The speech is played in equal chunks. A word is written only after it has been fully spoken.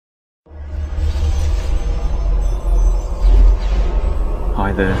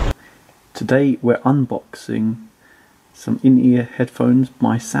Hi there. Today we're unboxing some in-ear headphones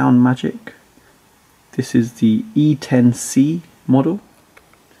by SoundMAGIC. This is the E10C model.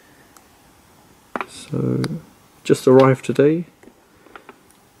 So just arrived today.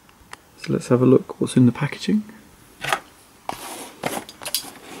 So let's have a look what's in the packaging.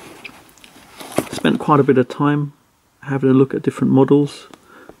 Spent quite a bit of time having a look at different models.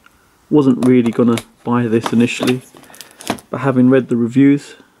 Wasn't really gonna buy this initially, but having read the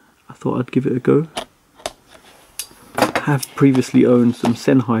reviews, I thought I'd give it a go. I have previously owned some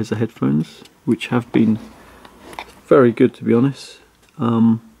Sennheiser headphones, which have been very good, to be honest.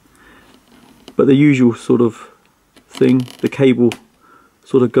 But the usual sort of thing, the cable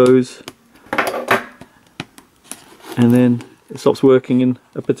sort of goes and then it stops working in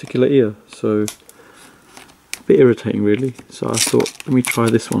a particular ear, so a bit irritating really. So I thought, let me try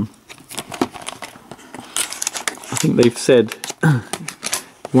this one. I think they've said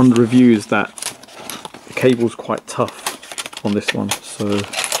one of the reviews that the cable's quite tough on this one, so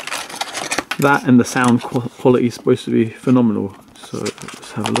that and the sound quality is supposed to be phenomenal. So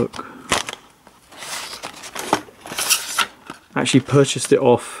let's have a look. I actually purchased it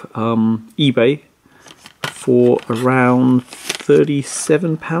off eBay for around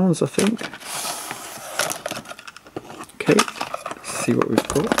 £37, I think. Okay, let's see what we've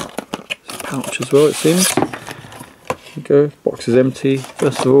got. There's a pouch as well, it seems. There we go, box is empty,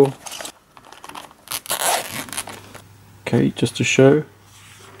 first of all. Okay, just to show,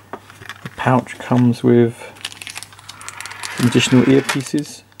 the pouch comes with some additional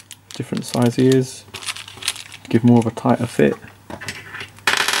earpieces, different size ears, give more of a tighter fit.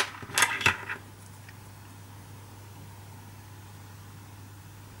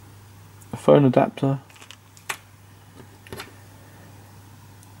 A phone adapter,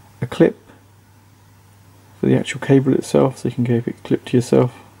 a clip for the actual cable itself, so you can keep it clipped to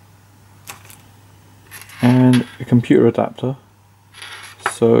yourself, and a computer adapter.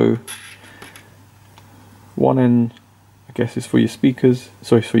 So one end, I guess, is for your speakers,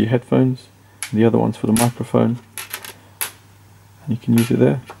 sorry, for your headphones, and the other one's for the microphone, and you can use it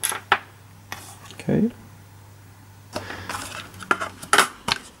there. Okay,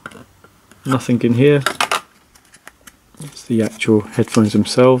 nothing in here. It's the actual headphones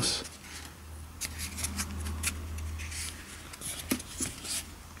themselves.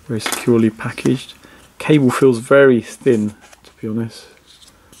 Very securely packaged. Cable feels very thin, to be honest.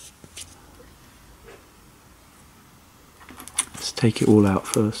 Let's take it all out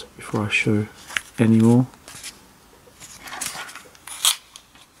first before I show any more.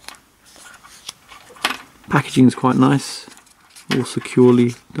 Packaging is quite nice, all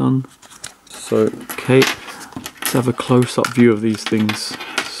securely done. So, okay, let's have a close-up view of these things.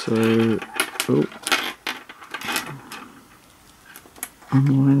 So, oh,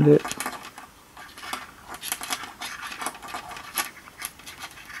 unwind it.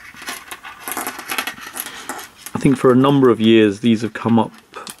 I think for a number of years these have come up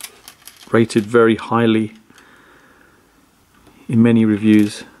rated very highly in many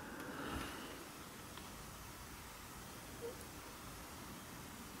reviews.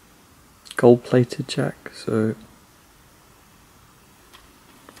 Gold plated jack, so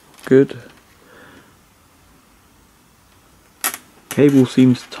good. Cable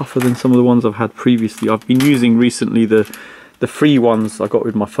seems tougher than some of the ones I've had previously. I've been using recently the free ones I got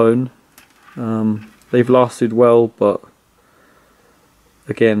with my phone. They've lasted well, but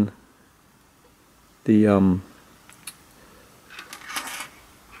again, the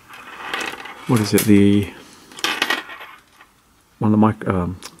what is it? The one of the mic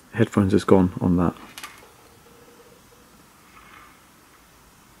headphones is gone on that.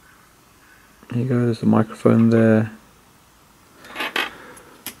 There you go. There's the microphone there.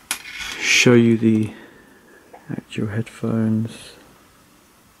 Show you the actual headphones.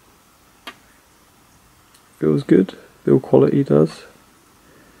 Feels good, build quality does.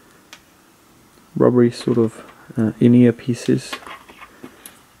 Rubbery sort of in-ear pieces.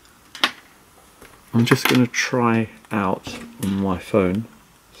 I'm just going to try out on my phone.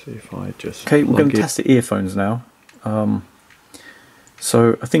 See if I just... Okay, we're going to test the earphones now.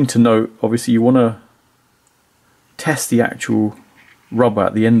 So a thing to note, obviously you want to test the actual rubber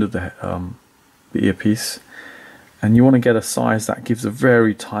at the end of the earpiece, and you want to get a size that gives a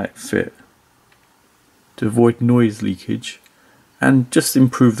very tight fit to avoid noise leakage and just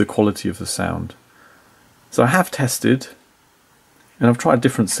improve the quality of the sound. So I have tested and I've tried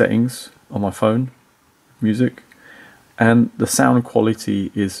different settings on my phone, music, and the sound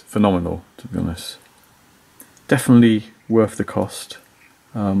quality is phenomenal, to be honest. Definitely worth the cost.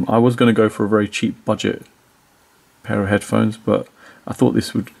 I was going to go for a very cheap budget pair of headphones, but I thought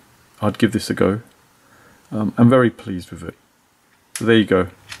I'd give this a go. I'm very pleased with it. So there you go.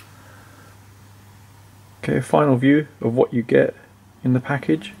 Okay, a final view of what you get in the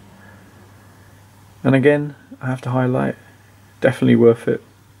package. And again, I have to highlight, definitely worth it.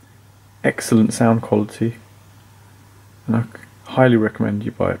 Excellent sound quality, and I highly recommend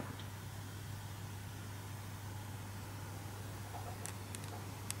you buy it.